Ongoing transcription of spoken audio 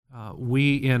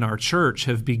we in our church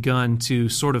have begun to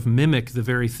sort of mimic the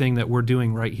very thing that we're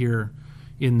doing right here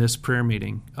in this prayer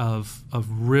meeting of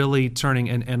really turning,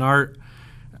 and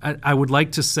I would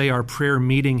like to say our prayer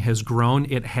meeting has grown.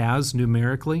 It has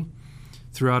numerically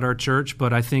throughout our church,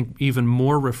 but I think even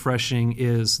more refreshing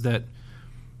is that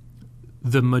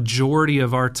the majority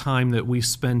of our time that we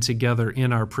spend together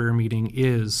in our prayer meeting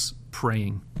is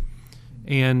praying.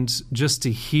 And just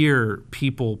to hear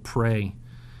people pray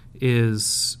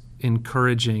is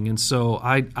encouraging. And so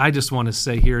I just want to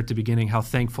say here at the beginning how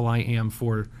thankful I am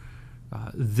for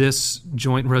this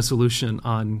joint resolution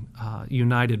on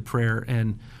united prayer,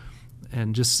 and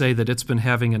just say that it's been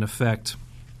having an effect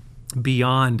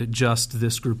beyond just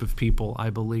this group of people, I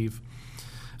believe.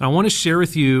 And I want to share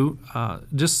with you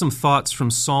just some thoughts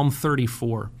from Psalm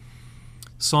 34.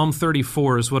 Psalm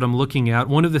 34 is what I'm looking at.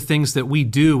 One of the things that we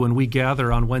do when we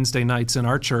gather on Wednesday nights in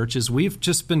our church is we've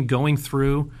just been going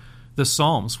through the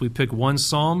Psalms. We pick one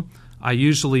psalm. I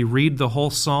usually read the whole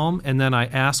psalm, and then I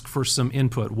ask for some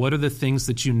input. What are the things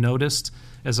that you noticed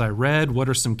as I read? What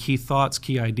are some key thoughts,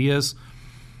 key ideas?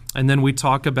 And then we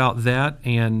talk about that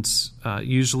and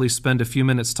usually spend a few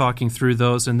minutes talking through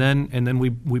those, and then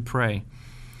we pray.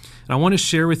 And I want to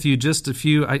share with you just a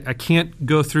few. I can't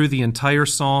go through the entire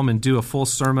psalm and do a full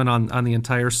sermon on the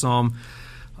entire psalm,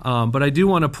 but I do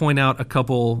want to point out a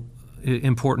couple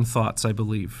important thoughts, I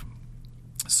believe.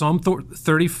 Psalm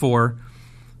 34,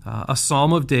 a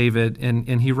psalm of David,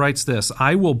 and he writes this: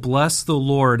 "I will bless the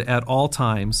Lord at all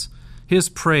times. His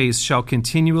praise shall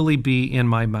continually be in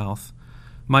my mouth.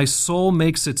 My soul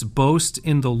makes its boast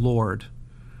in the Lord.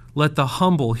 Let the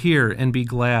humble hear and be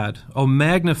glad. O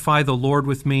magnify the Lord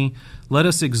with me. Let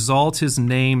us exalt his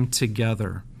name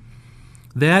together."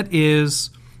 That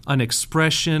is an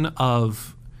expression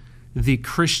of the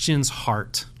Christian's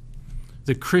heart,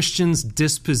 the Christian's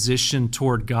disposition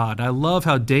toward God. I love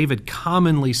how David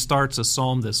commonly starts a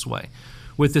psalm this way,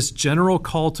 with this general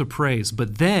call to praise,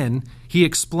 but then he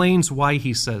explains why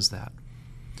he says that.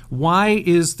 Why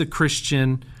is the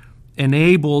Christian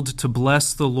enabled to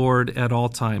bless the Lord at all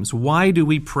times? Why do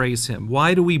we praise him?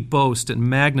 Why do we boast and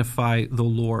magnify the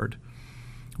Lord?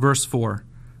 Verse 4,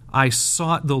 "I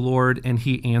sought the Lord, and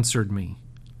he answered me,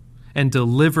 and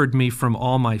delivered me from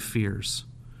all my fears.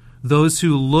 Those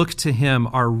who look to him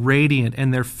are radiant,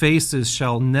 and their faces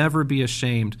shall never be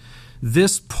ashamed.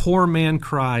 This poor man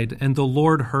cried, and the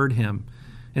Lord heard him,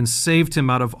 and saved him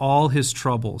out of all his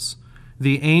troubles.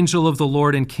 The angel of the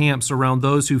Lord encamps around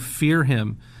those who fear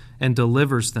him and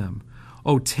delivers them.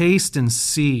 O taste and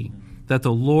see that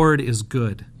the Lord is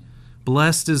good.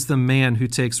 Blessed is the man who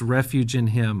takes refuge in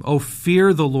him. O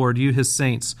fear the Lord, you his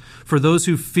saints, for those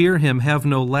who fear him have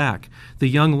no lack. The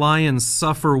young lions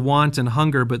suffer want and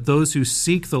hunger, but those who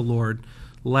seek the Lord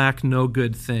lack no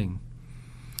good thing."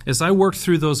 As I worked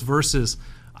through those verses,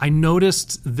 I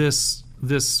noticed this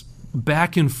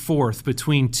back and forth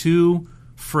between two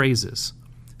phrases: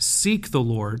 seek the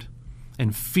Lord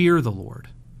and fear the Lord.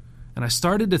 And I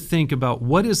started to think about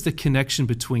what is the connection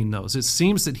between those. It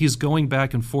seems that he's going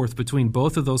back and forth between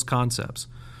both of those concepts.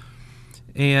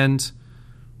 And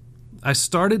I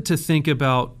started to think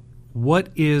about what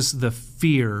is the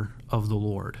fear of the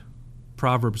Lord.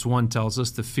 Proverbs 1 tells us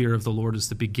the fear of the Lord is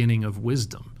the beginning of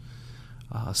wisdom.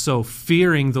 So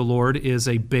fearing the Lord is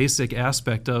a basic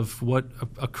aspect of what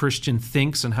a Christian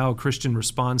thinks and how a Christian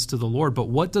responds to the Lord. But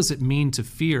what does it mean to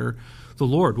fear the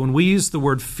Lord? When we use the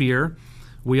word fear,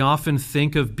 we often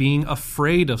think of being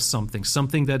afraid of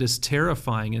something that is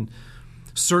terrifying. And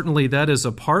certainly that is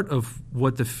a part of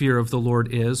what the fear of the Lord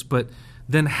is. But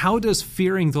then how does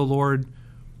fearing the Lord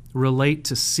relate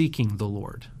to seeking the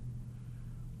Lord?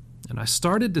 And I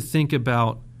started to think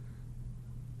about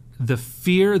the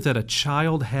fear that a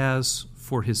child has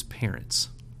for his parents.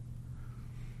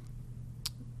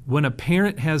 When a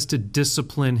parent has to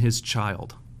discipline his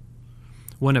child,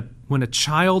 when a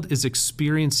child is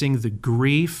experiencing the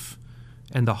grief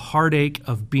and the heartache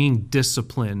of being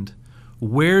disciplined,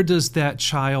 where does that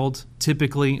child,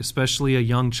 typically, especially a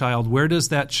young child, where does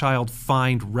that child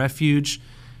find refuge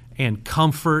and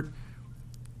comfort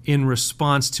in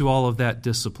response to all of that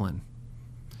discipline?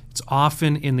 It's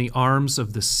often in the arms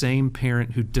of the same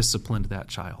parent who disciplined that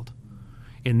child.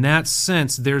 In that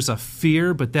sense, there's a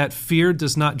fear, but that fear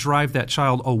does not drive that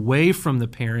child away from the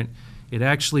parent. It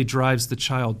actually drives the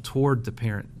child toward the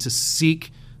parent, to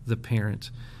seek the parent.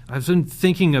 I've been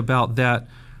thinking about that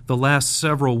the last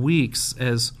several weeks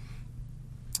as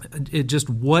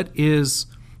what is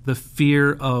the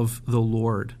fear of the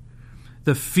Lord?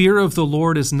 The fear of the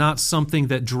Lord is not something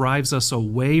that drives us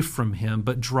away from him,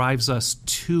 but drives us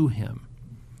to him,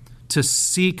 to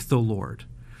seek the Lord.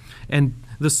 And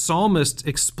the psalmist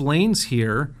explains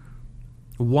here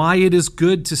why it is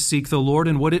good to seek the Lord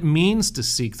and what it means to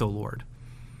seek the Lord.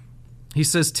 He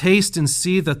says, taste and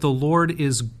see that the Lord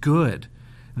is good.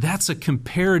 That's a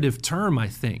comparative term, I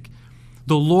think.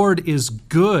 The Lord is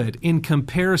good in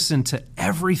comparison to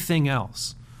everything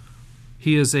else.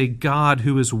 He is a God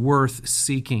who is worth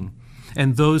seeking,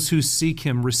 and those who seek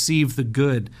him receive the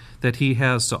good that he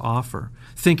has to offer.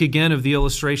 Think again of the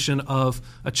illustration of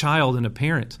a child and a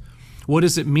parent. What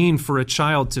does it mean for a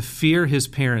child to fear his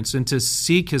parents and to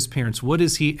seek his parents? What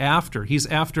is he after? He's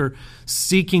after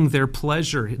seeking their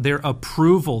pleasure, their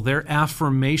approval, their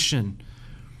affirmation.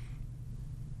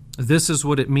 This is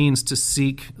what it means to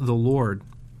seek the Lord.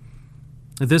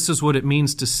 This is what it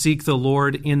means to seek the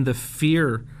Lord in the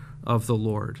fear of the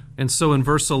Lord. And so in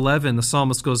verse 11, the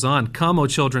psalmist goes on, "Come, O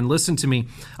children, listen to me.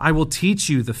 I will teach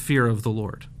you the fear of the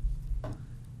Lord.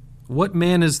 What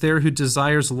man is there who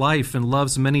desires life and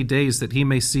loves many days that he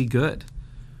may see good?"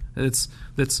 That's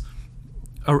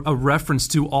a reference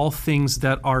to all things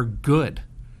that are good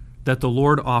that the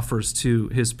Lord offers to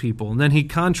his people. And then he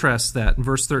contrasts that in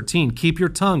verse 13. "Keep your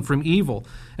tongue from evil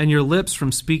and your lips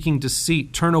from speaking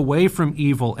deceit. Turn away from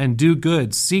evil and do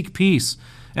good. Seek peace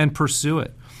and pursue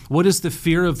it." What does the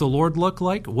fear of the Lord look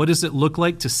like? What does it look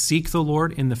like to seek the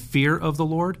Lord in the fear of the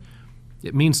Lord?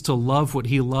 It means to love what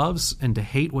he loves and to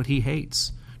hate what he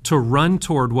hates, to run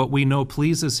toward what we know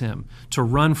pleases him, to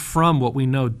run from what we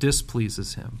know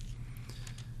displeases him.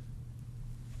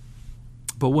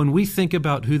 But when we think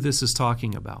about who this is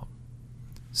talking about,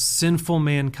 sinful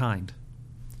mankind,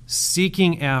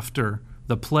 seeking after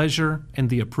the pleasure and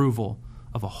the approval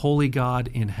of a holy God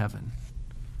in heaven,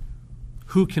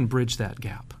 who can bridge that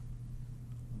gap?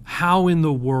 How in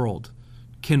the world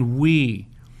can we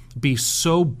be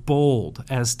so bold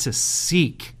as to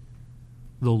seek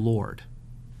the Lord?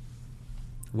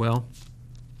 Well,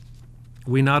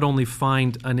 we not only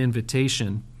find an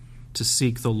invitation to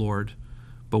seek the Lord,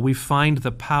 but we find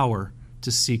the power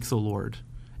to seek the Lord.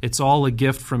 It's all a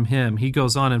gift from him. He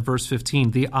goes on in verse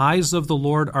 15, "The eyes of the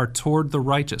Lord are toward the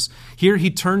righteous." Here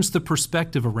he turns the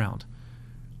perspective around.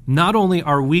 Not only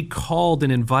are we called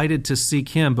and invited to seek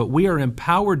him, but we are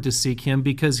empowered to seek him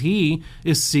because he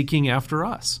is seeking after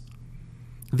us.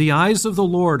 "The eyes of the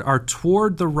Lord are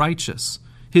toward the righteous,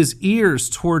 his ears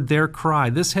toward their cry."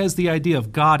 This has the idea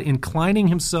of God inclining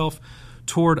himself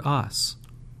toward us.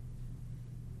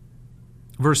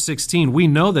 Verse 16, "We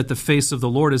know that the face of the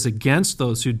Lord is against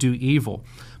those who do evil."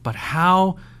 But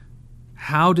how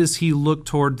does he look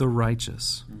toward the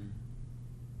righteous?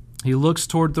 He looks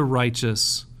toward the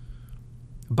righteous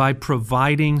by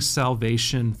providing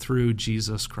salvation through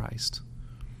Jesus Christ.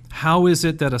 How is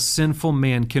it that a sinful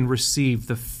man can receive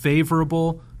the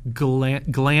favorable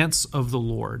glance of the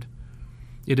Lord?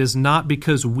 It is not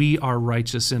because we are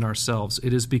righteous in ourselves.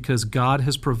 It is because God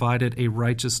has provided a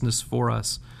righteousness for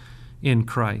us in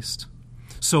Christ.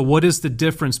 So what is the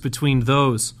difference between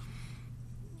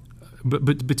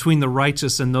between the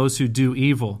righteous and those who do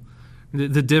evil?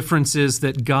 The difference is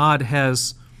that God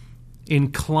has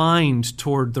inclined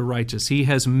toward the righteous. He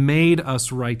has made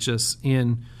us righteous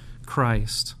in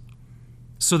Christ.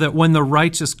 So that when the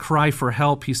righteous cry for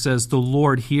help, he says, the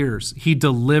Lord hears. He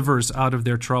delivers out of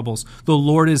their troubles. The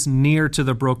Lord is near to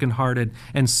the brokenhearted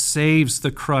and saves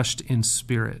the crushed in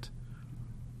spirit.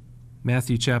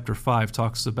 Matthew chapter 5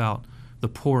 talks about the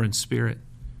poor in spirit.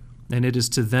 And it is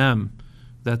to them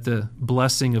that the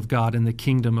blessing of God and the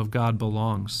kingdom of God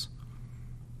belongs.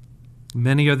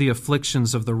 Many are the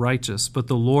afflictions of the righteous, but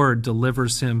the Lord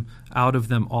delivers him out of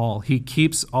them all. He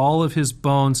keeps all of his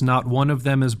bones, not one of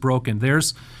them is broken.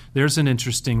 There's an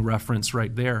interesting reference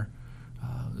right there,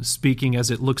 speaking as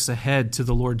it looks ahead to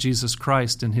the Lord Jesus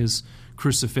Christ and his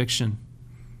crucifixion.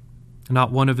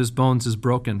 Not one of his bones is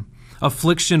broken.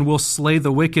 Affliction will slay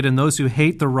the wicked, and those who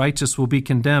hate the righteous will be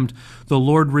condemned. The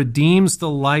Lord redeems the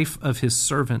life of his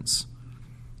servants.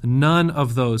 None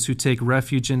of those who take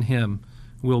refuge in him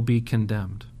will be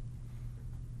condemned.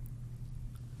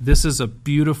 This is a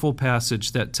beautiful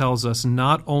passage that tells us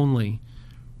not only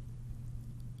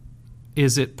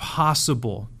is it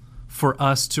possible for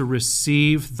us to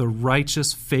receive the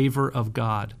righteous favor of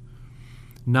God,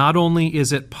 not only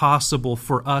is it possible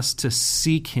for us to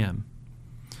seek him,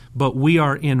 but we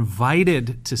are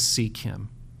invited to seek him.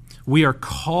 We are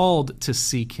called to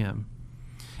seek him.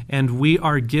 And we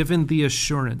are given the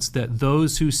assurance that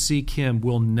those who seek him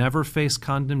will never face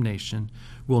condemnation,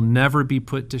 will never be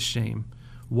put to shame.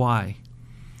 Why?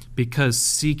 Because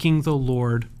seeking the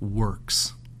Lord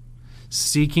works.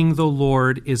 Seeking the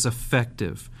Lord is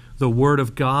effective. The word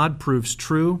of God proves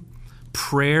true.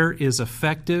 Prayer is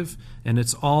effective. And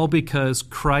it's all because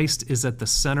Christ is at the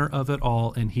center of it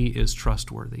all, and he is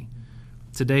trustworthy.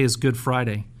 Today is Good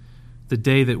Friday, the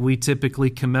day that we typically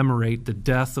commemorate the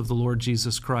death of the Lord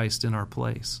Jesus Christ in our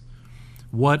place.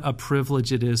 What a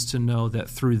privilege it is to know that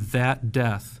through that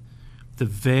death, the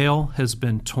veil has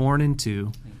been torn in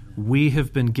two. We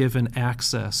have been given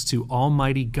access to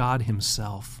Almighty God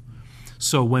himself.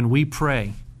 So when we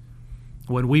pray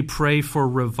for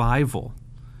revival,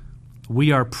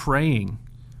 we are praying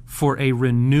for a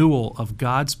renewal of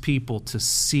God's people to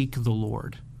seek the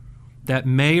Lord. That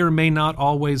may or may not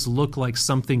always look like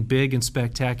something big and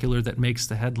spectacular that makes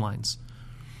the headlines.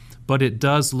 But it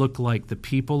does look like the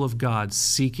people of God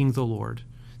seeking the Lord,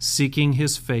 seeking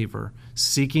his favor,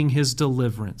 seeking his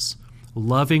deliverance,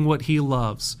 loving what he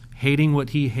loves, hating what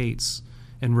he hates,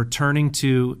 and returning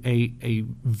to a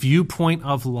viewpoint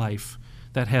of life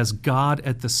that has God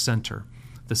at the center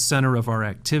of our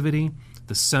activity,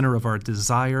 the center of our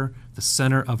desire, the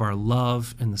center of our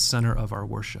love, and the center of our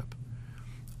worship.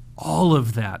 All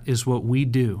of that is what we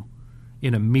do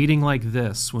in a meeting like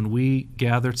this when we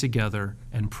gather together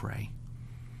and pray.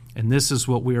 And this is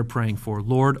what we are praying for.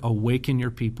 Lord, awaken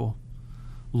your people.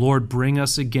 Lord, bring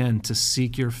us again to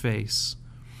seek your face.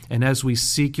 And as we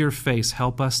seek your face,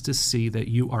 help us to see that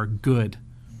you are good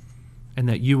and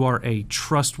that you are a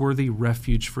trustworthy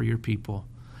refuge for your people.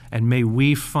 And may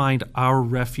we find our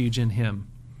refuge in him.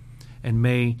 And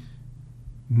may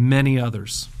many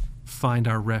others find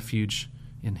our refuge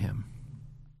in him.